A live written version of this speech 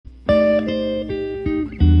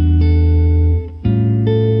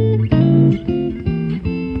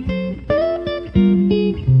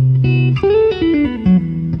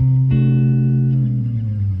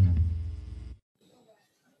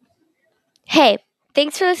Hey,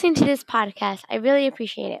 thanks for listening to this podcast. I really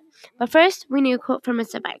appreciate it. But first, we need a quote from a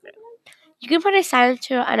survivor. You can put a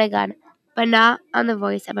silencer on a gun, but not on the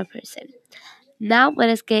voice of a person. Now, let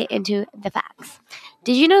us get into the facts.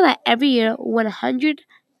 Did you know that every year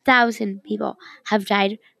 100,000 people have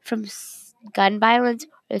died from gun violence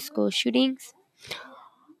or school shootings?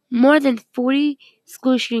 More than 40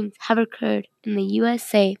 school shootings have occurred in the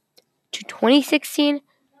USA to 2016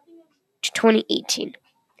 to 2018.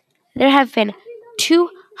 There have been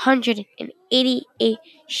 288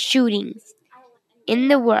 shootings in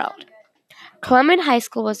the world. Columbine High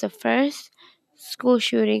School was the first school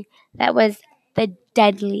shooting that was the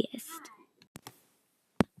deadliest.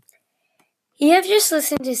 You have just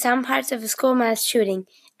listened to some parts of a school mass shooting.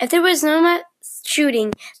 If there was no mass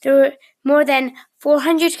shooting, there were more than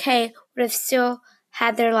 400K would have still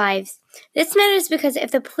had their lives. This matters because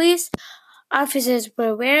if the police officers were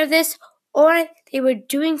aware of this or they were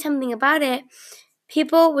doing something about it,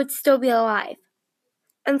 people would still be alive.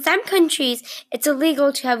 In some countries, it's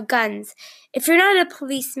illegal to have guns. If you're not a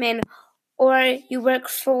policeman or you work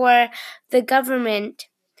for the government,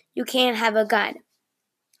 you can't have a gun.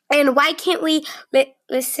 And why can't we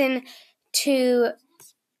listen to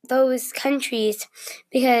those countries?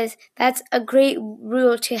 Because that's a great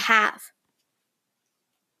rule to have.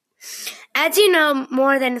 As you know,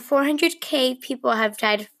 more than 400K people have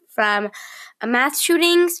died from mass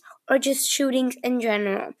shootings or just shootings in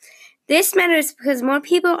general. This matters because more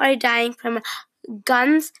people are dying from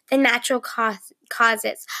guns than natural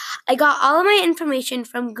causes. I got all of my information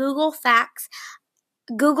from Google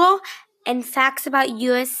and facts about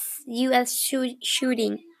U.S.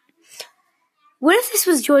 shooting. What if this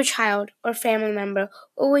was your child or family member?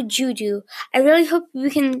 What would you do? I really hope we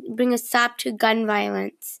can bring a stop to gun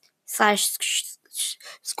violence /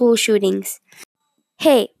 school shootings.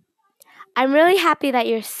 Hey, I'm really happy that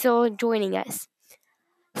you're still joining us.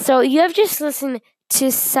 So you have just listened to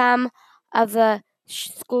some of the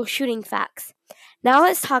school shooting facts. Now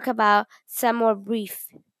let's talk about some more brief.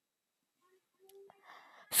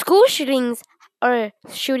 School shootings, or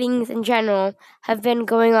shootings in general, have been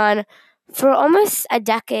going on for almost a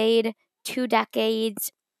decade, 2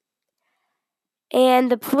 decades. And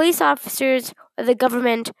the police officers or the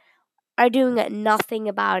government are doing nothing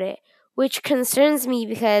about it, which concerns me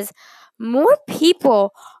because more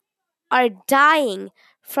people are dying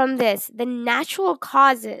from this than natural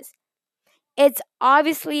causes. It's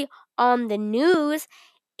obviously on the news,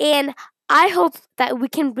 and I hope that we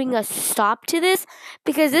can bring a stop to this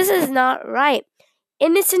because this is not right.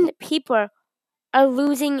 Innocent people are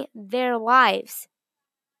losing their lives.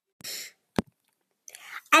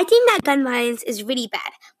 I think that gun violence is really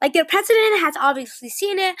bad. Like, the president has obviously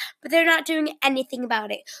seen it, but they're not doing anything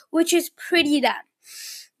about it, which is pretty dumb.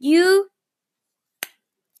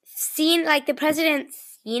 The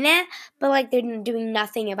president's seen it, but they're doing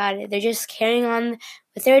nothing about it. They're just carrying on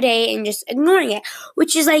with their day and just ignoring it,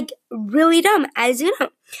 which is really dumb, as you know.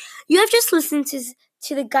 You have just listened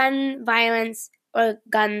to the gun violence, or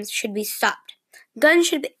guns should be stopped. Guns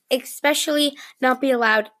should especially not be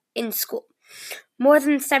allowed in school. More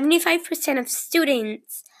than 75% of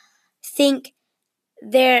students think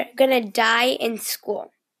they're gonna die in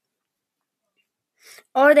school,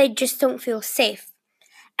 or they just don't feel safe.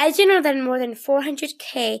 As you know, that more than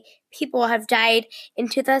 400K people have died in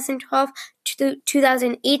 2012 to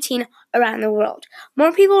 2018 around the world.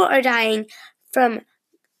 More people are dying from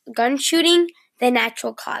gun shooting than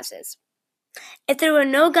natural causes. If there were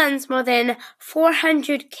no guns, more than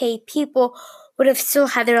 400K people would have still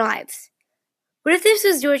had their lives. What if this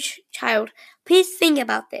was your child? Please think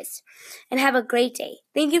about this and have a great day.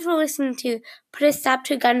 Thank you for listening to Put a Stop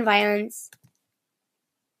to Gun Violence.